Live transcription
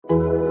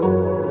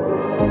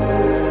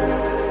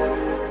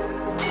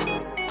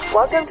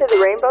Welcome to the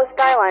Rainbow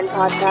Skyline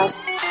podcast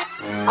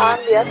on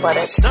The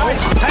Athletic.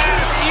 Nice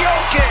pass,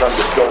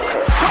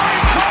 Jokic.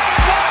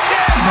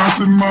 Not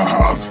in my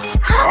house.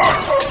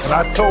 And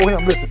I told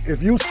him, listen,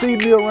 if you see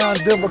me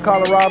around Denver,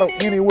 Colorado,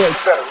 anywhere, you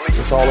better leave.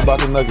 It's all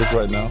about the Nuggets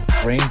right now.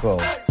 Rainbow.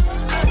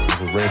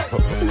 The rainbow.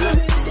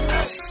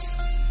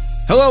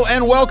 Hello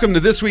and welcome to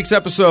this week's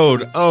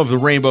episode of the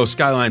Rainbow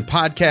Skyline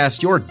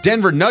podcast, your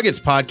Denver Nuggets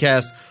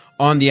podcast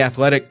on the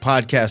Athletic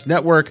Podcast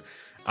Network.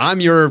 I'm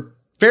your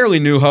fairly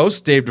new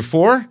host, Dave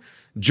DeFore,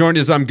 joined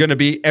as I'm going to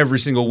be every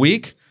single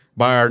week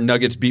by our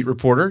Nuggets beat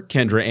reporter,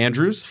 Kendra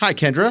Andrews. Hi,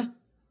 Kendra.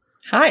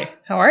 Hi,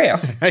 how are you?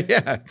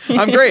 Yeah,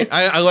 I'm great.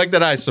 I like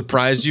that I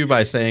surprised you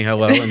by saying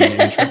hello in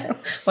the intro.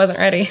 Wasn't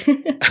ready.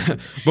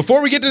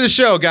 Before we get to the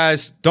show,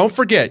 guys, don't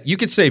forget, you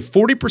can save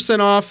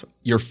 40% off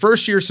your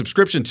first year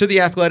subscription to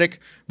The Athletic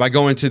by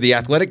going to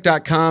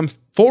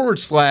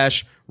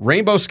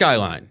theathletic.com/Rainbow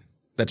Skyline.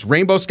 That's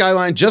Rainbow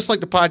Skyline, just like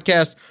the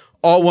podcast,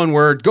 all one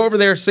word. Go over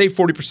there, save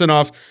 40%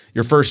 off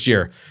your first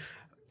year.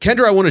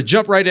 Kendra, I want to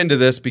jump right into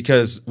this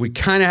because we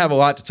kind of have a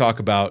lot to talk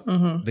about.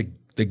 Mm-hmm.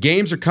 The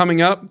games are coming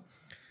up,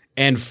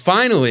 and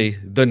finally,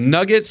 the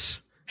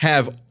Nuggets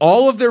have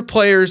all of their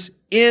players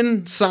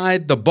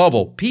inside the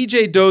bubble.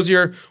 PJ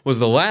Dozier was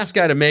the last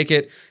guy to make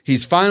it.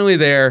 He's finally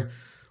there.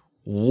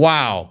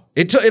 Wow.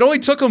 It only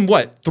took him,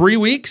 3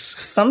 weeks?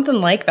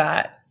 Something like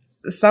that.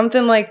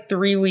 Something like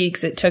 3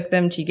 weeks it took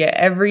them to get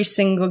every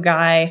single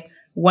guy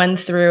one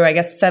through,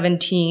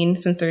 17,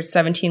 since there's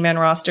 17-man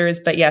rosters.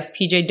 But yes,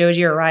 PJ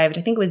Dozier arrived,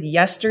 I think it was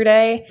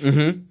yesterday,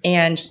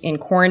 and in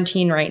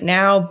quarantine right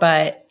now.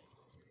 But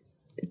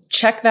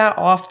check that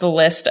off the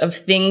list of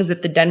things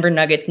that the Denver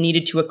Nuggets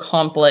needed to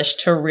accomplish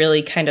to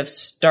really kind of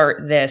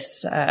start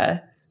this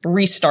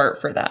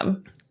restart for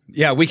them.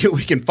 Yeah, we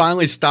can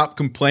finally stop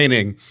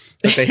complaining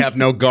that they have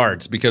no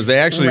guards because they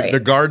actually, right. The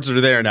guards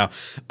are there now.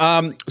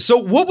 So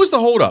what was the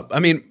holdup? I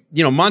mean,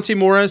 Monte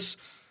Morris,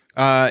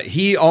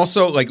 he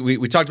also,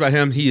 we talked about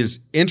him. He is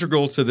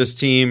integral to this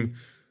team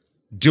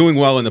doing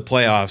well in the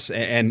playoffs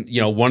and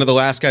one of the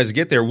last guys to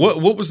get there.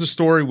 What was the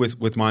story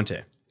with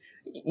Monte?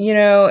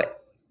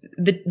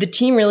 The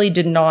team really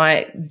did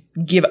not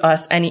give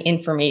us any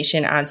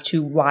information as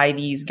to why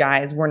these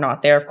guys were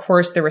not there. Of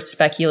course, there was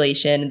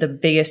speculation, the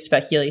biggest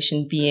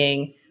speculation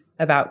being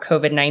about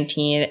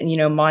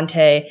COVID-19.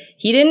 Monte,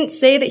 he didn't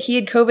say that he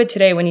had COVID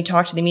today when he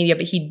talked to the media,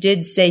 but he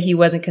did say he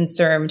wasn't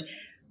concerned.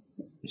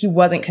 He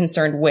wasn't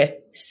concerned with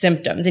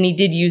symptoms, and he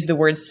did use the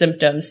word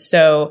symptoms.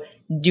 So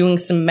doing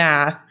some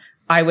math,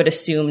 I would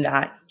assume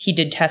that he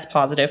did test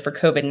positive for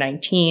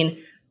COVID-19,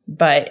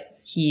 but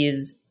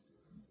he's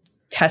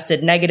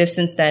tested negative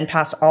since then,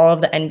 passed all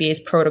of the NBA's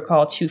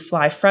protocol to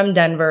fly from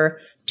Denver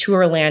to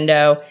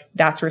Orlando.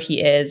 That's where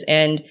he is.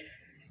 And,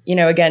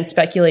 again,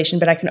 speculation,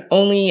 but I can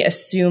only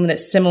assume that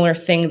similar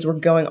things were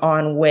going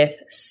on with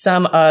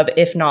some of,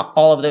 if not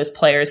all of those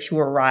players who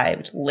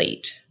arrived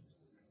late.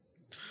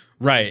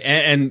 Right.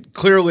 And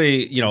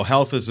clearly,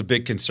 health is a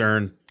big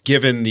concern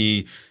given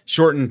the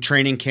shortened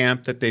training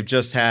camp that they've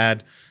just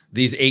had,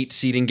 these 8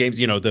 seeding games,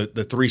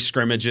 the 3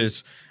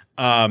 scrimmages.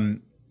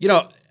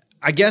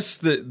 I guess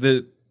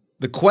the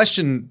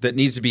question that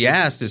needs to be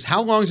asked is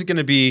how long is it going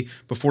to be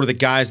before the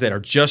guys that are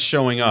just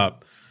showing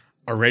up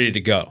are ready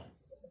to go?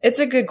 It's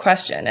a good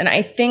question. And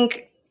I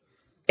think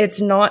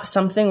it's not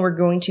something we're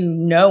going to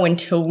know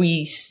until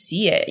we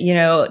see it.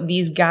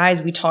 These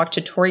guys, we talked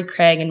to Torrey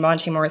Craig and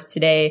Monte Morris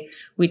today.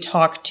 We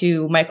talked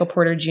to Michael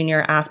Porter Jr.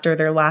 after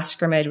their last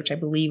scrimmage, which I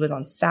believe was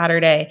on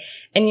Saturday.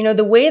 And,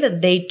 the way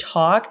that they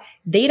talk,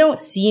 they don't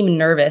seem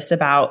nervous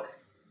about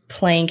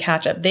playing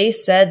catch up. They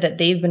said that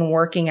they've been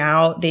working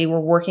out. They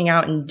were working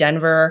out in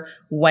Denver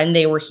when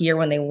they were here,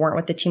 when they weren't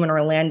with the team in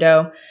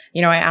Orlando.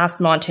 I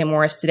asked Monte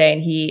Morris today,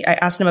 and I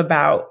asked him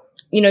about,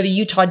 the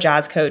Utah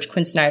Jazz coach,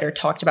 Quinn Snyder,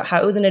 talked about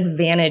how it was an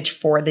advantage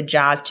for the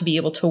Jazz to be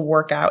able to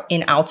work out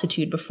in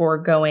altitude before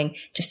going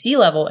to sea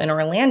level in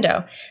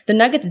Orlando. The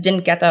Nuggets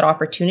didn't get that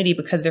opportunity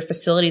because their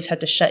facilities had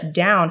to shut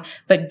down,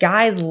 but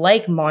guys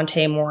like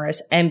Monte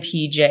Morris,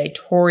 MPJ,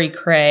 Torrey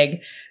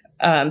Craig,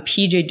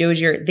 PJ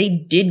Dozier, they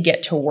did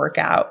get to work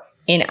out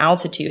in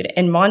altitude.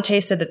 And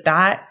Monte said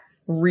that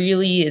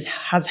really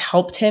has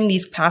helped him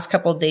these past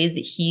couple of days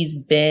that he's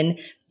been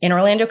in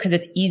Orlando because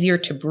it's easier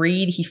to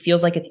breathe. He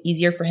feels like it's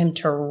easier for him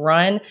to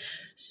run.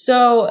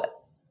 So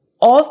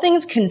all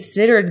things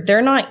considered,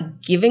 they're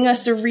not giving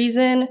us a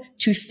reason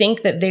to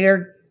think that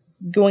they're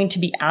going to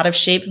be out of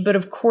shape. But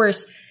of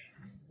course,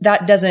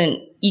 that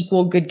doesn't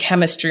equal good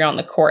chemistry on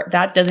the court.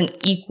 That doesn't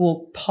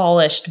equal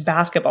polished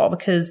basketball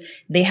because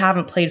they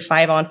haven't played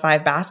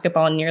 5-on-5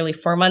 basketball in nearly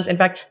 4 months. In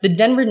fact, the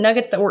Denver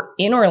Nuggets that were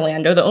in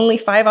Orlando, the only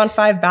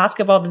 5-on-5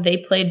 basketball that they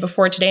played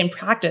before today in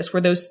practice were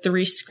those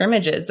 3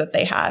 scrimmages that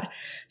they had.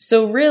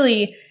 So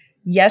really,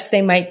 yes,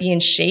 they might be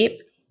in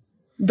shape,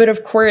 but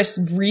of course,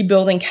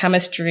 rebuilding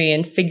chemistry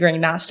and figuring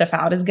that stuff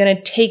out is going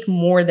to take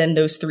more than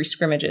those 3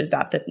 scrimmages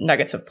that the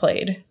Nuggets have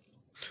played.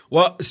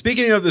 Well,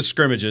 speaking of the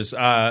scrimmages,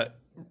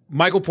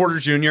 Michael Porter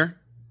Jr.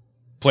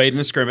 played in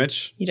a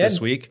scrimmage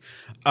this week.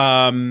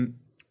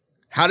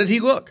 How did he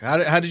look?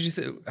 How did you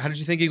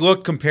think he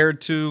looked compared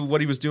to what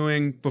he was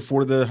doing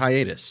before the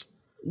hiatus?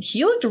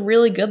 He looked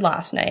really good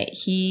last night.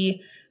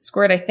 He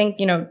scored, I think,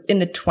 in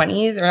the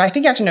 20s, or I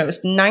think actually, no, it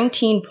was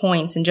 19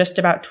 points in just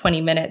about 20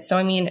 minutes. So,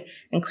 I mean,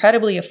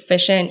 incredibly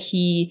efficient.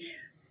 He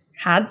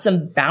had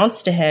some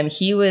bounce to him.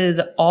 He was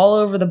all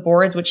over the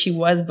boards, which he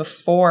was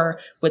before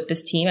with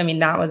this team. I mean,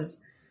 that was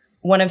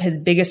one of his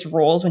biggest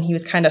roles when he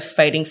was kind of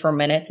fighting for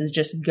minutes, is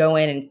just go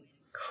in and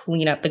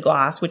clean up the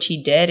glass, which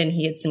he did. And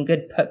he had some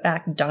good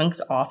putback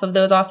dunks off of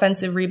those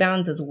offensive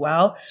rebounds as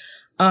well.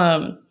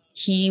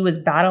 He was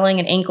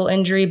battling an ankle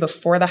injury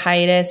before the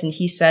hiatus, and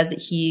he says that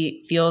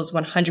he feels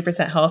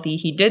 100% healthy.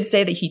 He did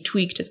say that he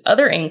tweaked his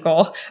other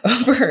ankle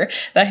over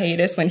the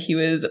hiatus when he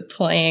was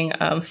playing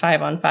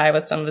 5-on-5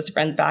 with some of his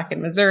friends back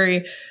in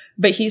Missouri.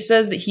 But he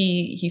says that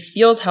he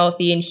feels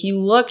healthy, and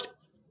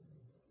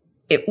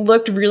it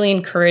looked really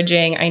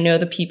encouraging. I know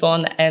the people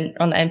on the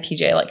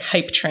MPJ like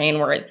hype train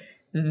were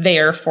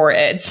there for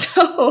it.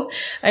 So,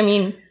 I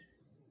mean,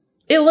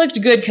 it looked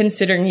good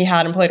considering he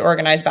hadn't played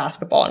organized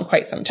basketball in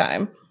quite some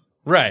time.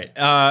 Right.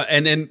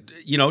 And then,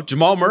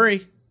 Jamal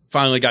Murray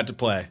finally got to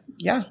play.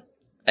 Yeah.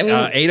 I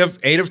mean,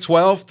 8 of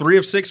 12, 3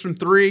 of 6 from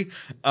 3,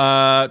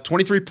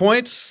 23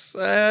 points.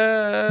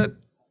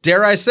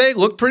 Dare I say,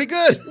 looked pretty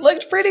good.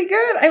 Looked pretty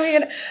good. I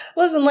mean,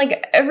 listen,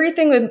 like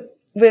everything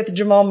with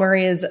Jamal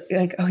Murray is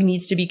like, he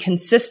needs to be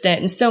consistent.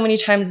 And so many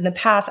times in the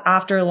past,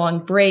 after a long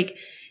break,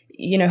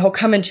 he'll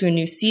come into a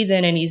new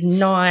season and he's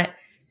not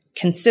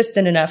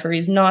consistent enough, or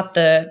he's not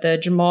the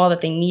Jamal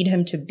that they need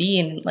him to be.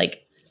 And like,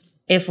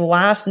 if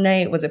last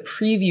night was a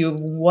preview of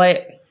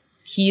what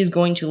he is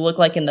going to look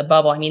like in the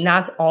bubble, I mean,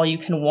 that's all you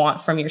can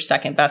want from your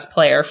second best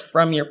player,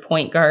 from your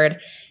point guard.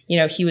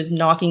 He was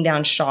knocking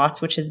down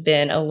shots, which has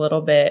been a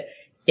little bit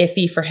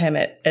iffy for him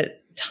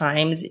at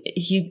times.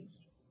 He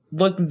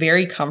looked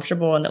very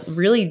comfortable, and it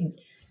really,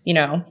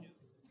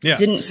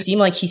 didn't seem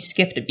like he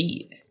skipped a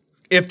beat.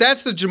 If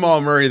that's the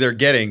Jamal Murray they're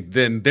getting,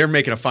 then they're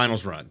making a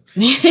finals run.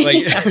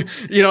 Like,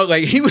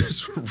 like he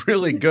was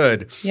really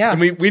good. Yeah.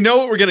 And we know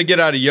what we're going to get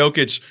out of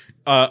Jokic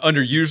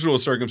under usual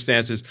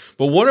circumstances.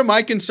 But one of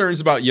my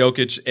concerns about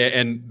Jokic,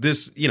 and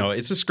this,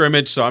 it's a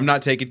scrimmage, so I'm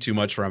not taking too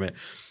much from it.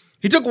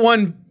 He took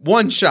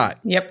one shot.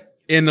 Yep.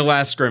 In the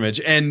last scrimmage.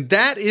 And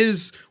that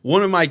is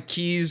one of my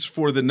keys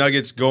for the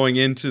Nuggets going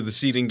into the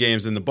seeding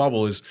games in the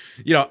bubble is,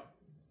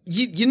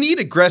 you need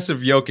aggressive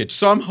Jokic.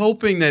 So I'm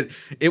hoping that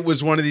it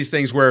was one of these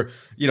things where,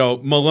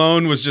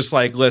 Malone was just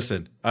like,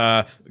 listen,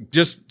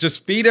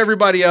 just feed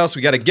everybody else.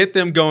 We got to get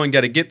them going,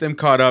 got to get them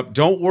caught up.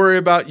 Don't worry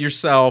about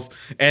yourself.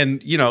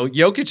 And,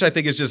 Jokic, I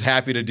think, is just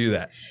happy to do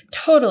that.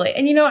 Totally.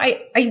 And,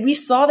 we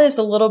saw this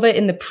a little bit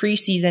in the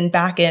preseason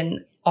back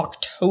in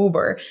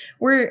October,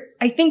 where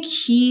I think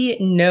he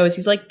knows,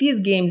 he's like, these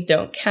games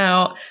don't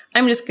count.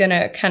 I'm just going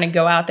to kind of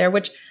go out there,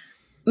 which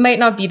might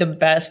not be the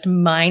best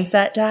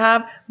mindset to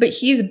have, but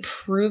he's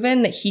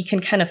proven that he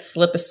can kind of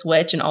flip a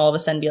switch and all of a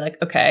sudden be like,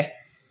 okay,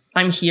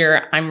 I'm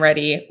here. I'm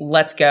ready.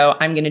 Let's go.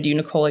 I'm going to do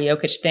Nikola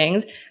Jokic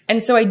things.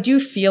 And so I do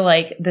feel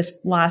like this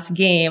last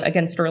game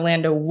against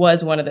Orlando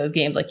was one of those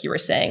games, like you were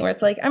saying, where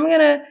it's like, I'm going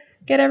to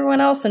get everyone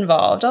else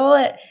involved.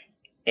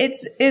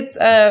 It's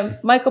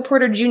Michael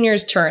Porter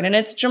Jr.'s turn, and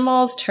it's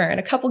Jamal's turn.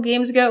 A couple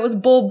games ago, it was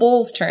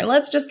Bull's turn.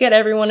 Let's just get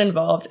everyone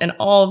involved, and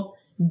I'll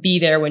be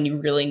there when you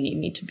really need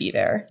me to be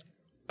there.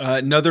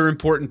 Another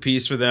important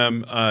piece for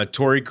them,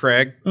 Torrey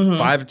Craig,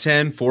 5 of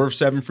 10, 4 of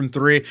 7 from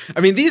 3.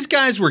 I mean, these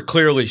guys were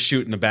clearly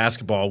shooting the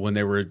basketball when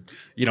they were,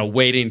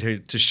 waiting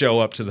to show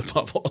up to the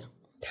bubble.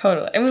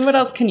 Totally. I mean, what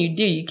else can you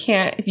do? You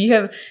can't, if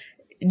you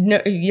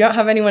don't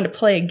have anyone to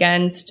play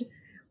against.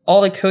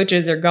 All the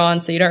coaches are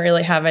gone, so you don't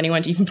really have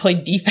anyone to even play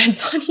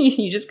defense on you.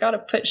 You just got to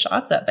put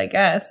shots up, I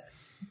guess.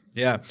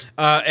 Yeah.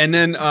 And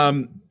then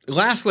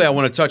lastly, I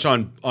want to touch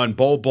on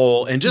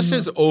Bol and just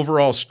his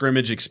overall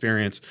scrimmage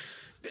experience.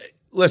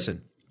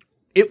 Listen,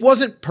 it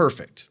wasn't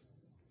perfect,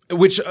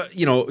 which,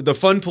 the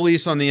fun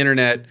police on the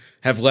internet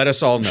have let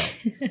us all know.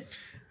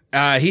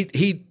 But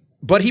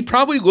he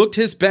probably looked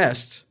his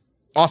best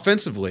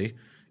offensively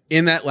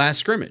in that last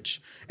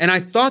scrimmage. And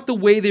I thought the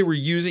way they were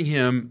using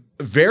him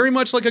very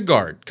much like a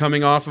guard,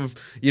 coming off of,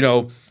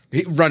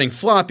 running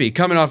floppy,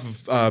 coming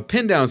off of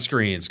pin down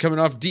screens, coming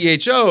off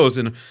DHOs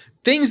and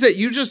things that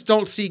you just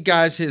don't see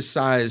guys his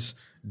size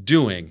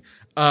doing.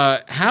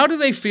 How do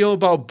they feel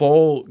about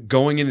Bol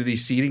going into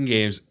these seeding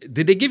games?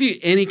 Did they give you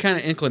any kind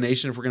of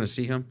inclination if we're going to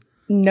see him?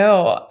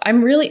 No,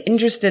 I'm really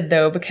interested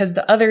though, because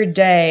the other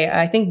day,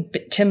 I think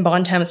Tim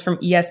Bontemps from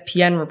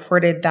ESPN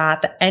reported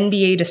that the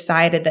NBA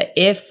decided that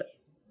if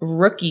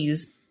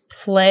rookies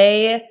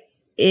play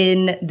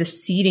in the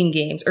seeding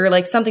games or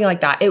like something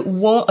like that, it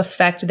won't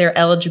affect their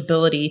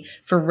eligibility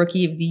for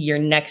Rookie of the Year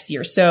next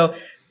year. So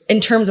in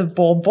terms of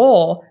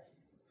Bol,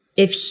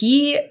 if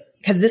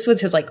because this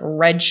was his like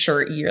red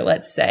shirt year,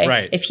 let's say,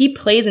 right. If he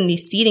plays in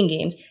these seeding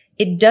games,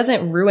 it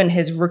doesn't ruin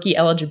his rookie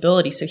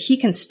eligibility. So he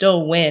can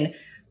still win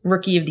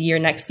Rookie of the Year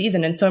next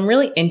season. And so I'm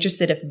really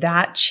interested if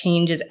that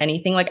changes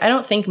anything. Like, I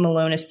don't think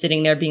Malone is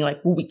sitting there being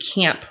like, well, we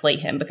can't play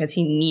him because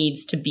he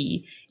needs to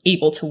be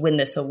able to win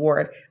this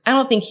award. I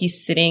don't think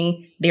he's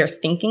sitting there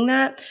thinking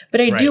that,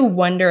 but I do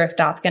wonder if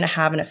that's going to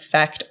have an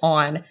effect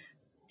on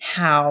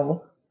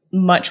how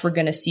much we're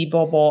going to see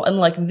Bol Bol. And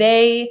like,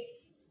 they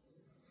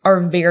are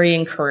very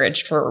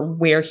encouraged for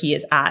where he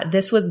is at.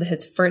 This was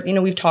his first,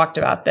 we've talked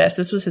about this.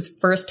 This was his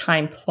first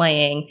time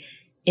playing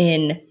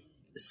in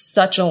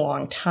such a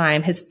long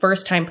time, his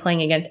first time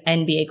playing against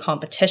NBA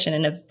competition.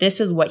 And if this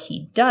is what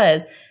he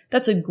does,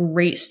 that's a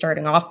great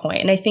starting off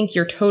point. And I think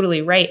you're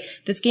totally right.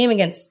 This game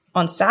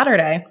on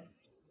Saturday,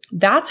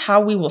 that's how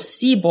we will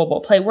see Bol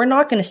Bol play. We're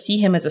not going to see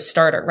him as a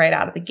starter right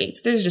out of the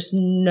gates. There's just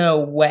no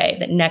way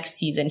that next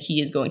season he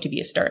is going to be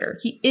a starter.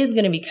 He is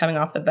going to be coming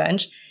off the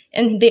bench,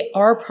 and they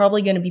are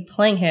probably going to be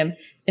playing him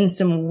in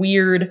some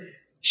weird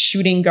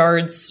shooting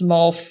guard,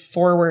 small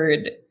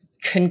forward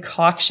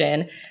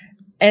concoction.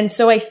 And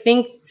so I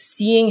think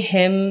seeing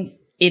him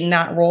in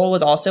that role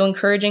was also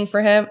encouraging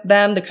for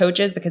the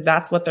coaches, because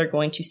that's what they're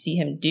going to see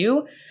him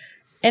do.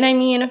 And I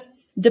mean,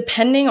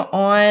 depending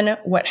on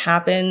what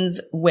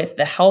happens with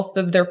the health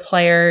of their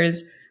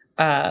players,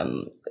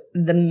 the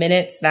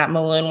minutes that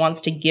Malone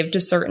wants to give to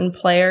certain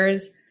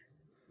players,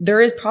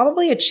 there is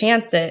probably a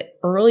chance that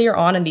earlier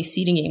on in these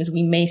seeding games,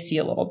 we may see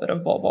a little bit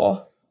of Bol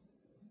Bol.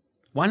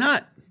 Why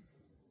not?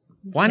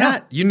 Why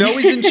not?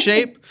 He's in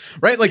shape,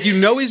 right? Like,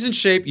 he's in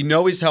shape.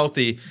 He's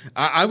healthy.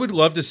 I would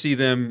love to see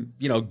them,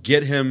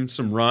 get him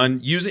some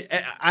run.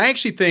 I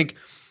actually think,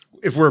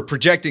 if we're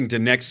projecting to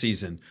next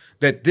season,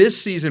 that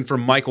this season for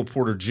Michael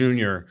Porter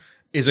Jr.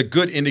 is a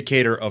good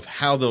indicator of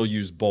how they'll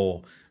use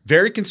Bol.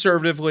 Very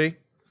conservatively,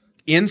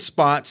 in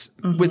spots,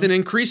 with an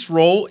increased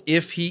role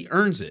if he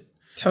earns it.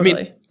 Totally.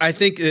 I mean, I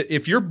think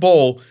if you're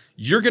Bol,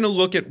 you're going to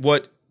look at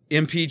what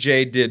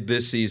MPJ did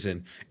this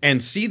season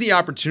and see the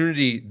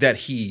opportunity that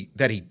he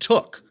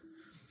took.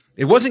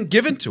 It wasn't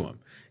given to him.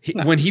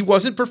 When he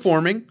wasn't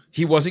performing,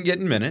 he wasn't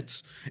getting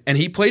minutes, and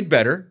he played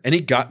better, and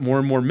he got more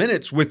and more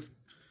minutes, with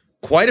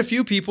quite a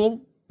few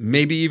people,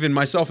 maybe even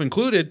myself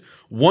included,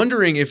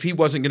 wondering if he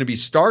wasn't going to be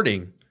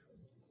starting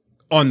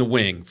on the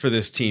wing for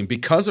this team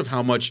because of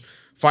how much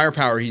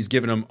firepower he's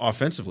given them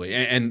offensively.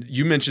 And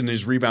you mentioned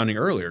his rebounding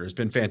earlier. It's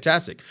been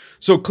fantastic.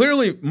 So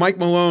clearly Mike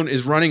Malone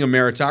is running a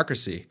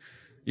meritocracy,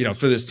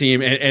 for this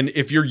team. And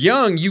if you're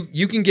young,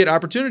 you can get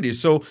opportunities.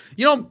 So,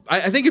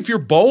 I think if you're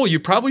Bol, you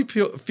probably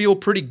feel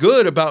pretty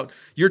good about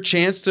your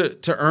chance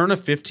to earn a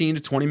 15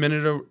 to 20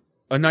 minute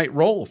a night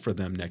role for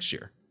them next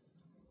year.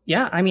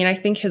 Yeah. I mean, I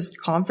think his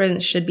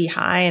confidence should be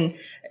high, and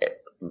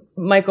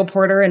Michael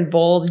Porter and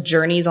Bol's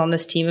journeys on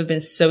this team have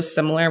been so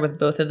similar, with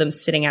both of them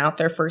sitting out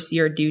their first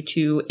year due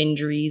to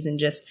injuries. And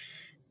just,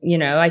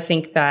 I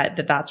think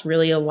that's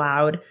really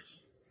allowed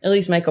at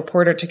least Michael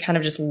Porter to kind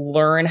of just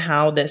learn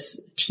how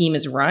this team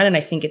is run. And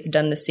I think it's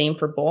done the same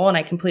for Bol. And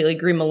I completely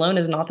agree. Malone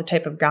is not the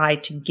type of guy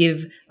to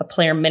give a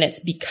player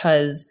minutes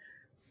because,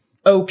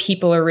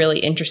 people are really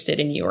interested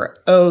in you, or,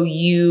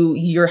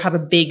 you have a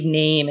big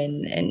name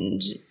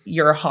and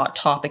you're a hot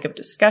topic of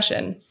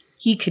discussion.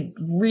 He could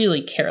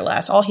really care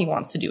less. All he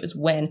wants to do is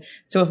win.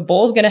 So if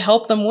Bol's going to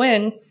help them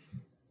win,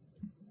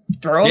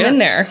 throw him in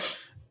there.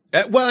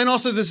 Well, and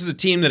also this is a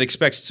team that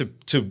expects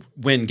to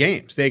win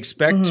games. They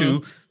expect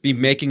to be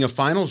making a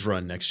finals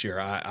run next year.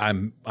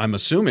 I'm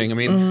assuming. I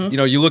mean,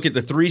 you look at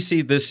the 3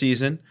 seed this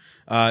season.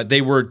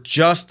 They were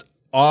just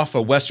off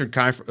a Western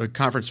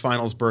Conference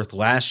Finals berth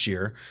last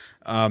year.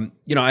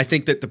 I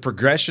think that the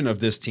progression of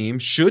this team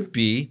should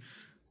be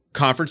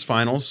conference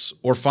finals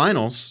or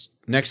finals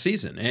next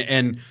season.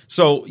 And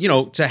so,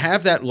 to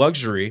have that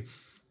luxury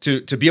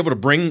to be able to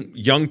bring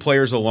young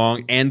players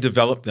along and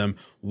develop them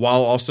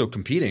while also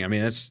competing. I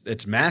mean,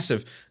 it's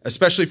massive,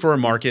 especially for a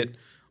market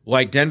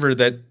like Denver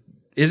that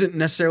isn't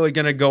necessarily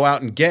going to go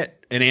out and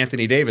get an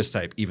Anthony Davis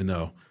type, even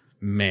though,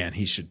 man,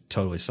 he should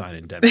totally sign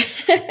in Denver.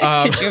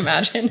 Could you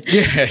imagine?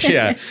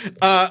 Yeah.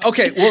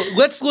 Okay, well,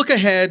 let's look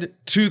ahead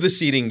to the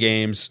seeding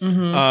games.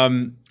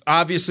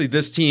 Obviously,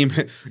 this team,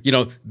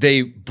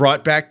 they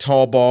brought back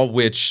tall ball,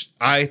 which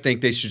I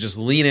think they should just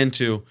lean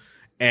into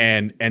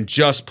and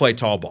just play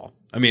tall ball.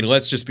 I mean,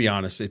 let's just be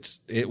honest.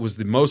 It was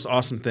the most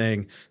awesome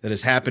thing that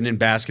has happened in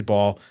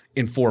basketball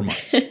in 4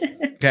 months.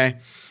 Okay.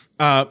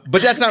 But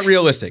that's not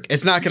realistic.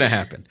 It's not going to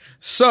happen.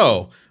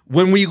 So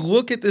when we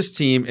look at this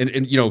team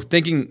and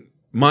thinking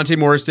Monte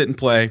Morris didn't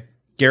play,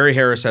 Gary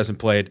Harris hasn't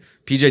played,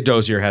 PJ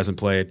Dozier hasn't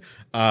played,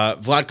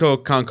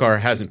 Vlatko Konkar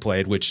hasn't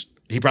played, which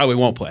he probably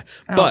won't play.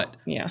 But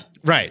yeah,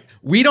 right.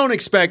 We don't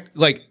expect,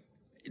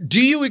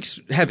 do you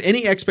have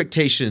any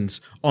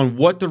expectations on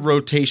what the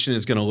rotation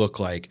is going to look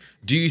like?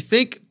 Do you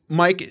think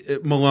Mike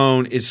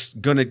Malone is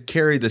going to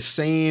carry the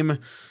same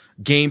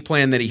game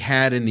plan that he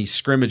had in these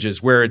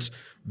scrimmages, where it's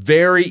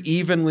very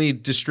evenly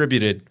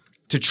distributed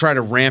to try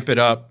to ramp it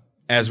up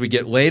as we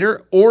get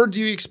later? Or do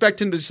you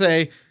expect him to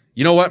say,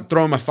 you know what, I'm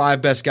throwing my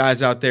 5 best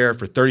guys out there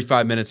for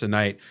 35 minutes a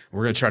night, and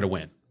we're going to try to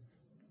win?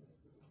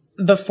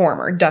 The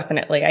former,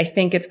 definitely. I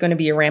think it's going to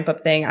be a ramp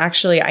up thing.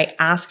 Actually, I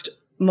asked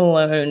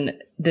Malone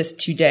this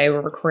today.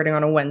 We're recording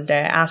on a Wednesday.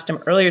 I asked him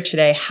earlier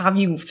today, have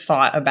you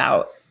thought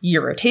about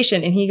your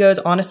rotation? And he goes,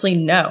 honestly,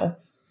 no.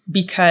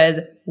 because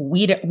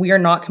we are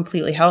not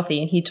completely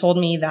healthy. And he told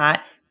me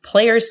that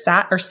players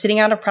are sitting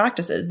out of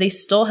practices. They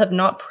still have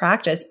not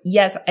practiced.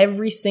 Yes,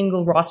 every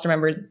single roster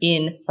member is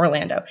in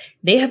Orlando.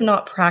 They have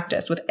not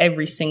practiced with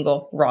every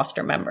single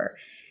roster member.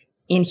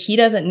 And he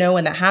doesn't know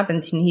when that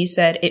happens. And he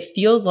said it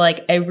feels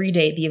like every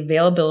day the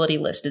availability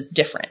list is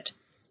different.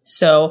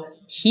 So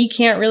he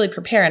can't really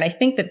prepare. And I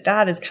think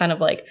that is kind of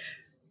like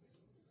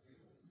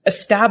a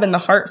stab in the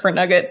heart for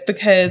Nuggets,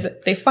 because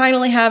they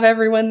finally have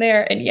everyone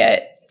there, and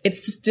yet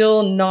it's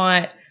still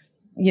not,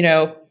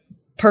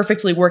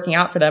 perfectly working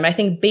out for them. I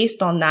think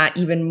based on that,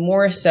 even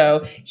more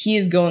so, he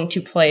is going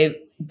to play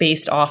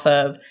based off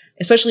of,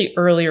 especially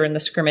earlier in the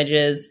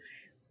scrimmages,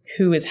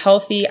 who is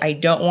healthy. I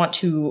don't want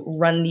to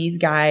run these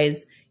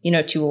guys,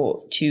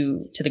 to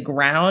the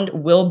ground.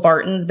 Will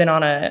Barton's been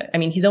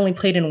on he's only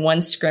played in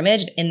one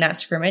scrimmage. In that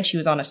scrimmage, he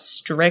was on a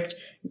strict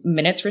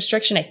minutes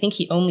restriction. I think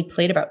he only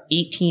played about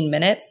 18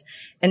 minutes.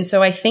 And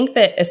so I think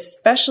that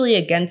especially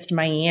against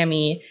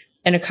Miami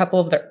and a couple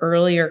of the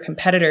earlier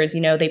competitors,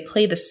 they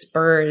play the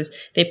Spurs,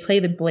 they play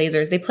the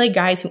Blazers, they play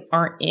guys who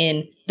aren't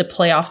in the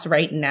playoffs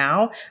right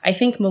now. I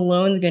think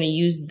Malone's going to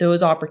use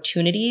those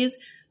opportunities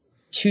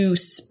to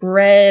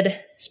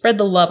spread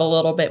the love a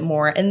little bit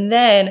more. And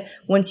then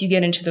once you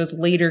get into those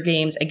later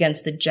games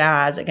against the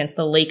Jazz, against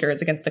the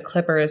Lakers, against the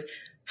Clippers,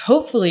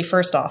 hopefully,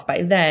 first off,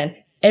 by then,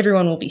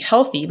 everyone will be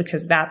healthy,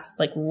 because that's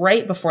like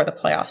right before the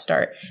playoffs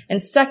start.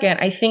 And second,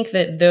 I think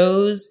that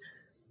those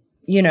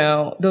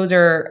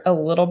are a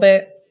little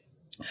bit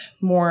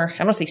more, I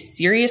don't want to say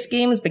serious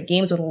games, but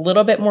games with a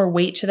little bit more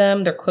weight to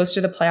them. They're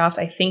closer to the playoffs.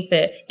 I think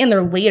that, and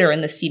they're later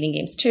in the seeding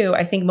games too.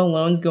 I think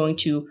Malone's going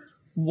to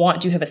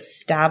want to have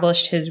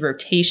established his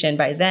rotation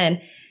by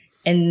then.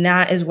 And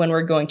that is when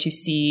we're going to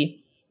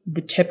see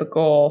the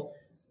typical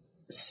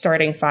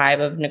starting five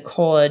of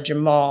Nikola,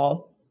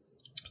 Jamal,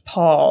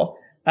 Paul,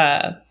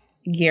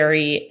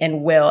 Gary,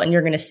 and Will. And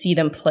you're going to see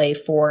them play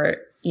for,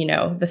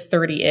 the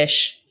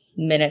 30-ish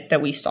minutes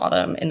that we saw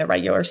them in the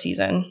regular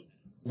season.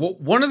 Well,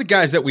 one of the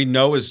guys that we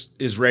know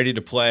is ready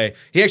to play,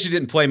 he actually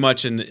didn't play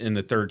much in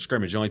the third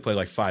scrimmage. He only played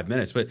like 5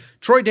 minutes. But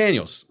Troy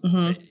Daniels,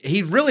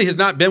 he really has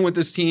not been with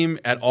this team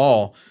at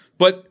all,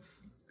 but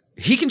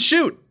he can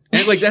shoot.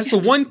 And that's the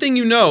one thing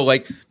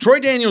Troy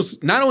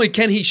Daniels, not only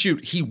can he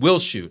shoot, he will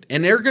shoot.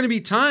 And there are going to be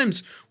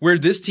times where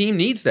this team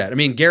needs that.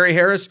 Gary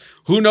Harris,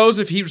 who knows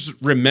if he's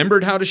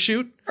remembered how to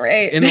shoot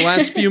in the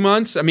last few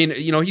months.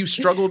 He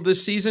struggled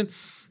this season.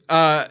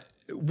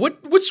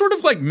 What sort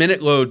of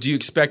minute load do you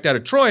expect out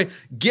of Troy,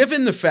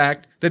 given the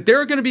fact that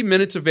there are going to be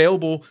minutes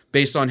available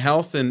based on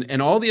health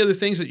and all the other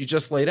things that you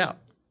just laid out?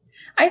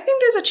 I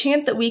think there's a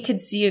chance that we could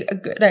see a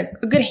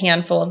good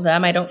handful of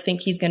them. I don't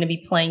think he's going to be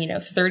playing,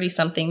 30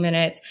 something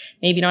minutes,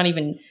 maybe not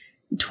even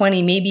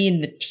 20, maybe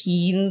in the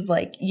teens,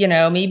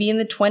 maybe in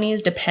the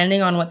 20s,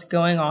 depending on what's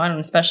going on, and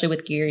especially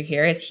with Gary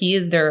Harris. He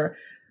is their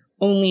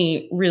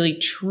only really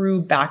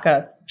true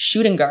backup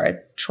shooting guard,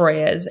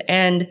 Troy is.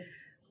 And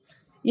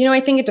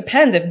I think it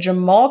depends. If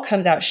Jamal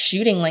comes out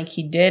shooting like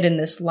he did in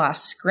this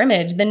last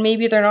scrimmage, then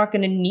maybe they're not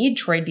going to need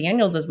Troy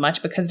Daniels as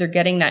much, because they're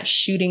getting that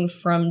shooting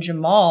from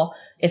Jamal.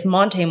 If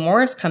Monte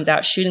Morris comes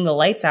out shooting the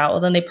lights out,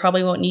 well, then they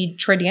probably won't need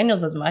Troy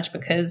Daniels as much,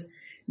 because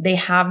they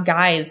have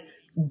guys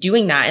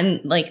doing that. And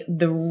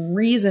the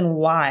reason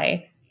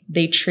why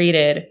they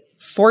traded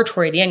for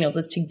Troy Daniels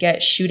is to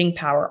get shooting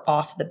power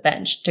off the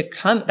bench,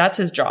 that's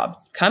his job.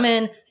 Come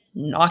in,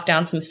 knock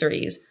down some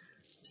threes.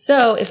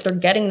 So if they're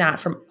getting that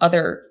from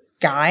other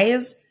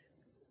guys,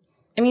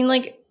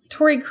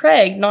 Torrey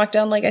Craig knocked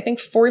down I think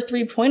 4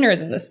 3-pointers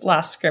in this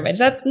last scrimmage.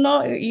 That's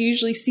not what you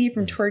usually see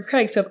from Torrey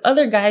Craig. So if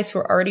other guys who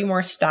are already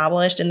more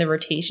established in the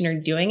rotation are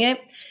doing it,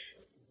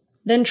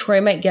 then Troy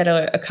might get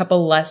a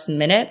couple less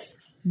minutes.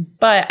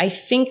 But I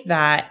think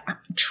that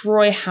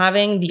Troy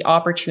having the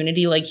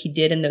opportunity like he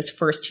did in those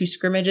first 2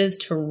 scrimmages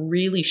to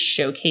really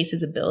showcase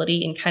his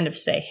ability and kind of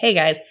say, hey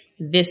guys,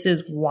 this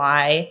is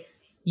why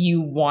you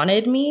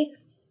wanted me,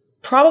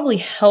 probably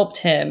helped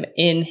him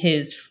in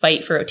his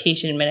fight for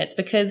rotation minutes.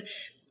 Because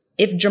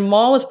if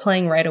Jamal was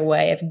playing right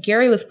away, if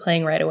Gary was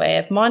playing right away,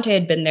 if Monte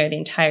had been there the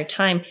entire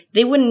time,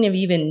 they wouldn't have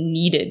even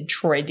needed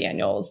Troy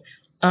Daniels.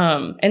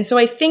 And so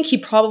I think he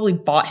probably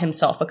bought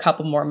himself a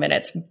couple more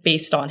minutes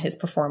based on his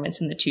performance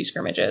in the 2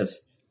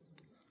 scrimmages.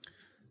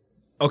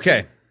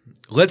 Okay,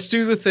 let's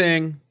do the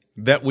thing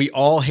that we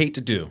all hate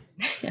to do.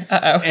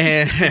 Uh-oh.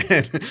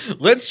 And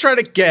let's try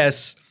to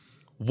guess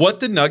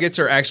what the Nuggets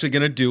are actually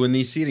going to do in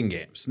these seeding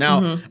games.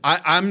 Now,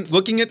 I'm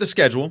looking at the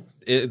schedule.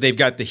 They've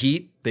got the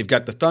Heat, they've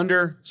got the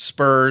Thunder,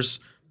 Spurs,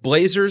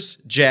 Blazers,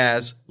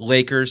 Jazz,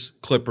 Lakers,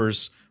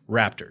 Clippers,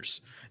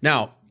 Raptors.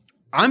 Now,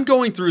 I'm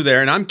going through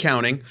there and I'm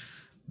counting.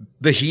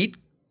 The Heat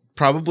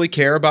probably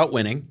care about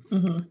winning.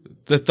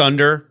 The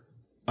Thunder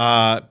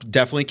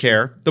definitely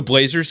care. The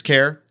Blazers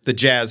care. The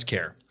Jazz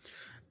care.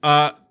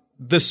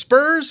 The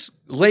Spurs,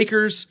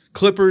 Lakers,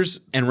 Clippers,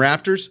 and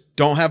Raptors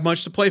don't have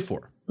much to play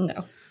for.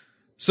 No.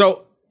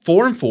 So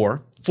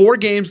 4-4, 4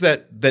 games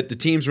that the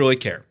teams really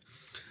care.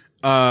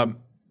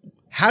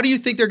 How do you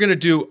think they're going to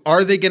do?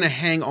 Are they going to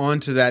hang on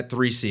to that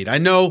 3 seed? I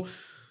know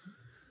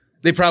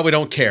They probably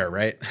don't care,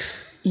 right?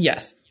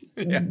 Yes.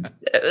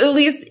 At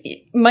least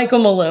Michael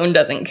Malone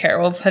doesn't care.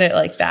 We'll put it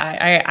like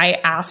that. I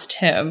asked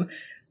him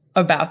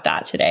about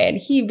that today, and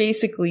he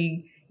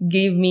basically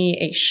gave me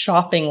a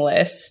shopping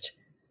list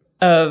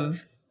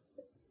of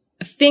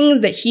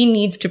things that he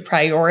needs to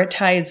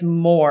prioritize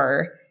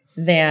more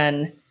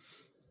than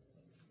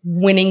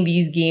winning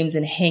these games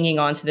and hanging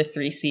on to the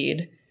 3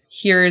 seed.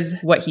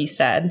 Here's what he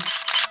said.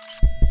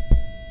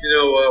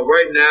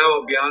 Right now,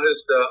 I'll be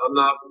honest, I'm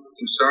not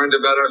concerned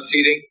about our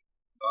seeding.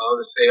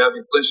 Obviously,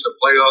 having clinched a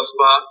playoff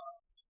spot.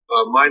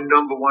 My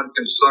number one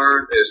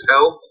concern is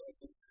health.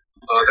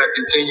 That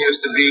continues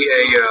to be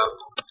a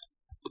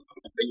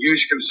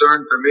huge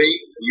concern for me,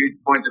 a huge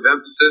point of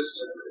emphasis.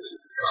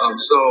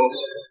 So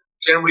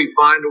can we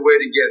find a way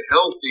to get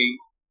healthy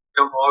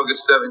come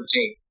August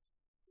 17th?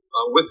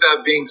 With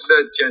that being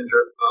said,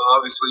 Kendra,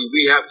 obviously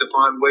we have to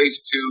find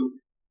ways to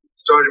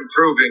start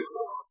improving.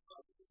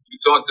 We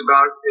talked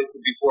about it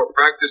before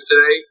practice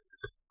today.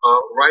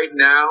 Right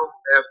now,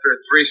 after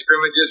 3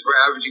 scrimmages,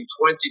 we're averaging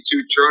 22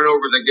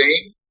 turnovers a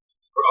game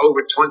for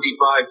over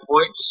 25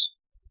 points.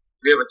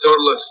 We have a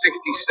total of 67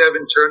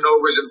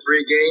 turnovers in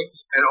 3 games,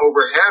 and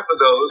over half of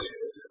those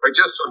are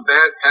just from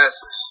bad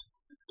passes.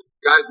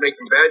 Guys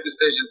making bad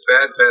decisions,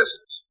 bad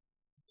passes.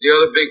 The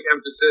other big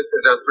emphasis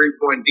is our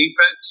 3-point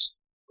defense.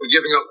 We're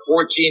giving up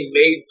 14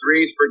 made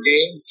threes per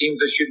game.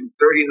 Teams are shooting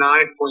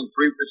 39.3%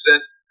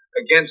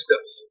 against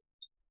us.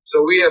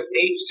 So we have 8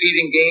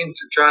 seeding games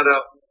to try to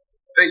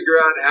figure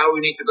out how we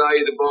need to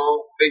value the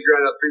ball, figure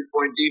out our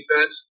 3-point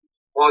defense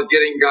while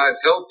getting guys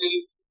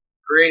healthy,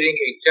 creating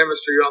a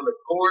chemistry on the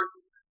court,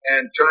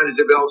 and trying to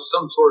develop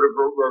some sort of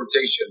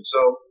rotation. So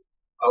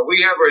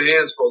we have our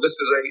hands full. This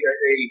is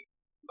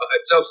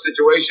a tough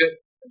situation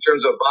in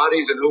terms of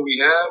bodies and who we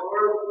have,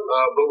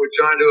 but we're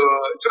trying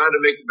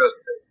to make the best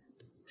of it.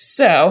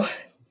 So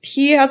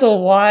he has a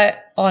lot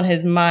on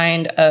his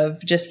mind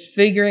of just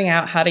figuring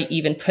out how to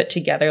even put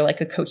together like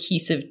a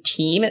cohesive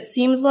team, it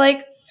seems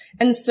like.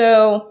 And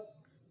so,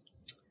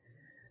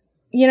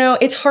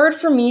 it's hard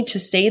for me to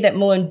say that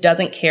Malone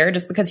doesn't care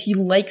just because he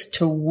likes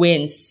to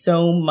win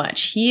so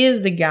much. He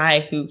is the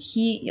guy who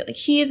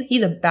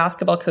he's a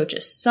basketball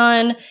coach's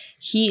son.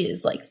 He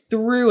is like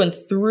through and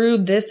through.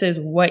 This is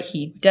what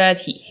he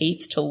does. He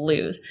hates to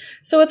lose.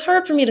 So it's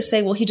hard for me to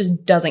say, well, he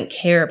just doesn't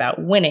care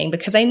about winning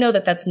because I know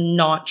that that's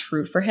not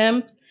true for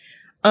him.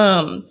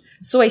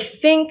 So I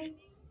think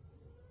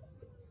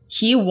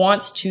he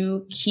wants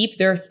to keep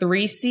their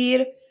 3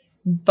 seed,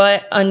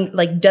 but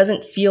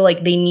doesn't feel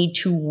like they need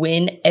to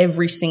win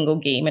every single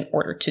game in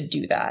order to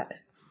do that.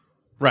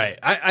 Right.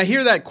 I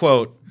hear that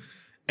quote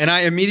and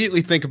I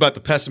immediately think about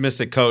the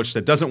pessimistic coach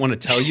that doesn't want to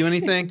tell you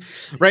anything,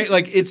 right?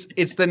 Like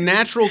it's the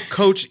natural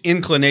coach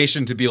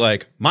inclination to be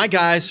like, my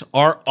guys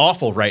are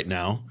awful right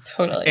now.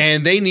 Totally.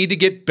 And they need to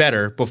get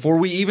better before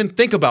we even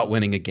think about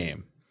winning a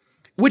game.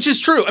 Which is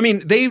true. I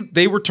mean,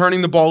 they were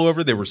turning the ball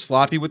over. They were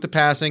sloppy with the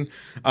passing.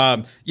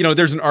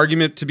 There's an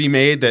argument to be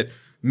made that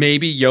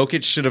maybe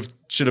Jokic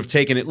should have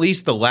taken at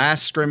least the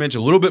last scrimmage a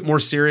little bit more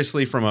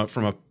seriously from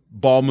a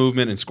ball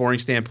movement and scoring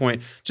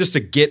standpoint, just to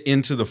get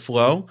into the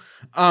flow.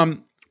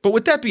 But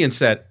with that being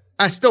said,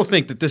 I still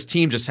think that this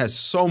team just has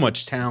so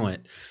much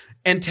talent,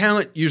 and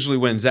talent usually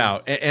wins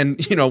out.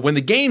 And when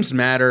the games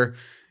matter,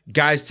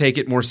 guys take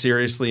it more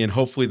seriously, and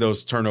hopefully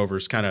those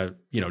turnovers kind of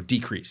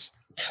decrease.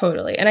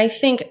 Totally. And I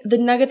think the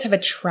Nuggets have a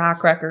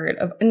track record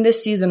of, in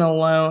this season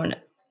alone,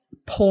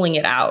 pulling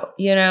it out.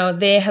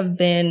 They have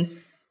been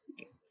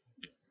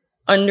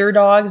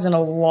underdogs in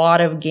a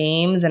lot of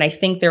games. And I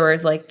think there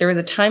was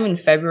a time in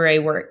February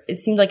where it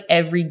seemed like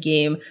every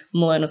game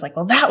Malone was like,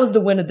 well, that was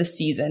the win of the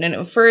season. And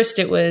at first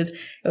it was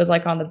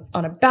like on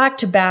a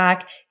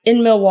back-to-back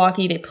in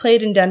Milwaukee. They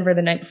played in Denver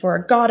the night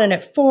before, got in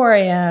at 4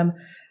 a.m.,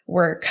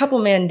 were a couple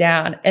man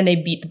down, and they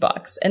beat the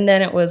Bucks. And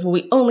then it was, well,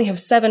 we only have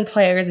 7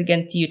 players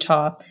against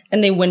Utah,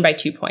 and they win by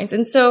 2 points.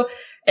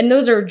 And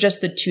those are just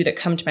the 2 that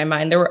come to my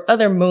mind. There were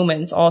other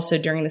moments also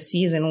during the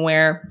season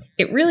where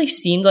it really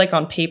seemed like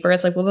on paper,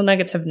 it's like, well, the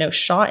Nuggets have no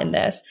shot in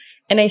this.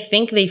 And I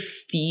think they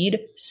feed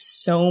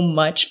so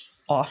much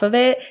off of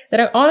it that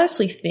I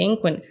honestly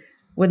think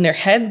when their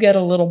heads get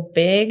a little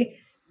big,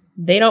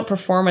 they don't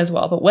perform as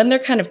well. But when they're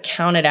kind of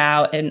counted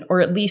out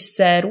or at least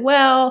said,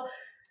 well,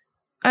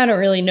 I don't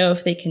really know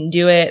if they can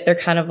do it, they're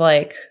kind of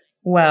like,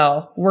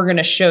 well, we're going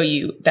to show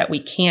you that we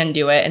can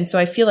do it. And so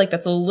I feel like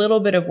that's a little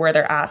bit of where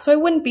they're at. So I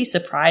wouldn't be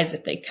surprised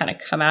if they kind of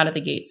come out of the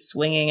gate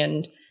swinging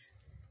and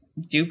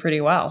do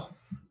pretty well.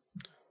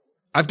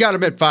 I've got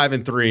them at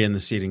 5-3 in the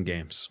seeding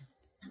games.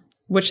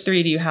 Which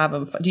 3 do you have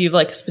them? Do you have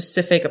like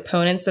specific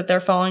opponents that they're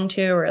falling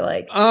to, or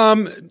like?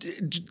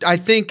 I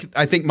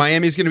think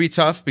Miami's going to be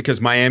tough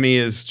because Miami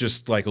is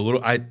just like a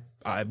little.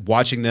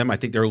 Watching them, I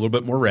think they're a little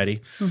bit more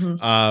ready.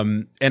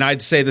 Mm-hmm. And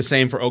I'd say the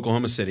same for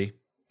Oklahoma City.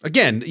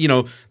 Again,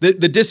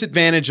 the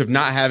disadvantage of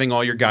not having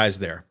all your guys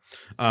there.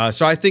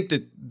 So I think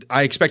that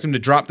I expect them to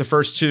drop the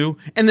first 2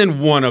 and then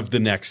one of the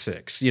next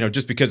 6,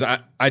 just because I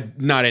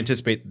not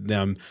anticipate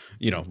them,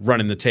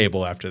 running the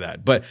table after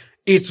that. But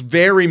it's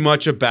very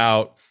much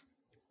about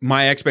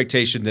my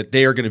expectation that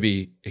they are going to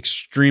be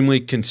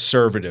extremely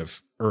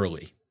conservative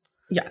early.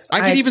 Yes.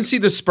 I could even see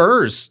the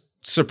Spurs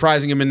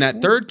surprising him in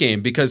that third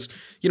game because,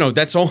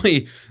 that's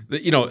only,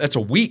 that's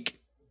a week.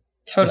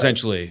 Totally.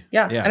 Essentially.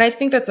 Yeah. And I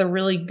think that's a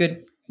really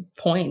good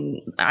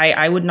point.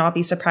 I would not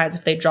be surprised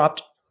if they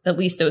dropped at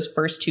least those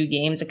first 2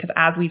 games, because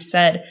as we've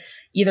said,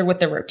 either with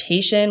the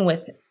rotation,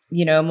 with,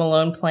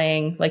 Malone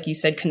playing, like you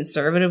said,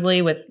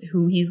 conservatively with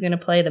who he's going to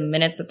play, the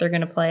minutes that they're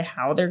going to play,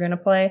 how they're going to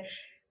play.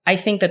 I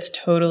think that's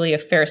totally a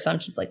fair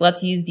assumption. It's like,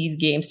 let's use these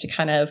games to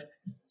kind of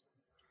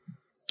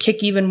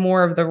kick even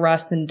more of the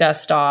rust and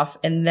dust off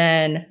and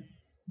then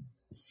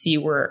see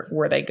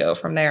where they go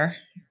from there.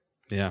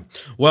 Yeah.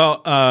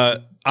 Well,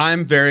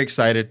 I'm very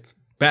excited.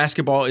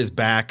 Basketball is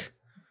back.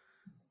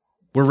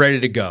 We're ready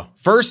to go.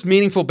 First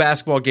meaningful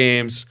basketball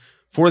games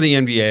for the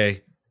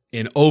NBA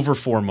in over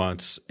 4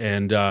 months.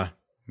 And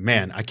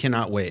man, I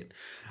cannot wait.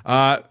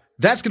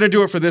 That's going to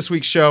do it for this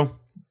week's show.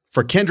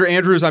 For Kendra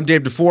Andrews, I'm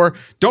Dave DeFore.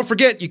 Don't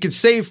forget, you can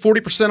save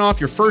 40% off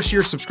your first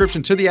year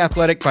subscription to The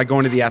Athletic by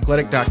going to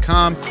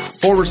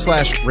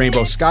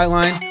theathletic.com/Rainbow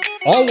Skyline.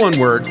 All one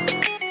word.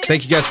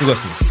 Thank you guys for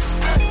listening.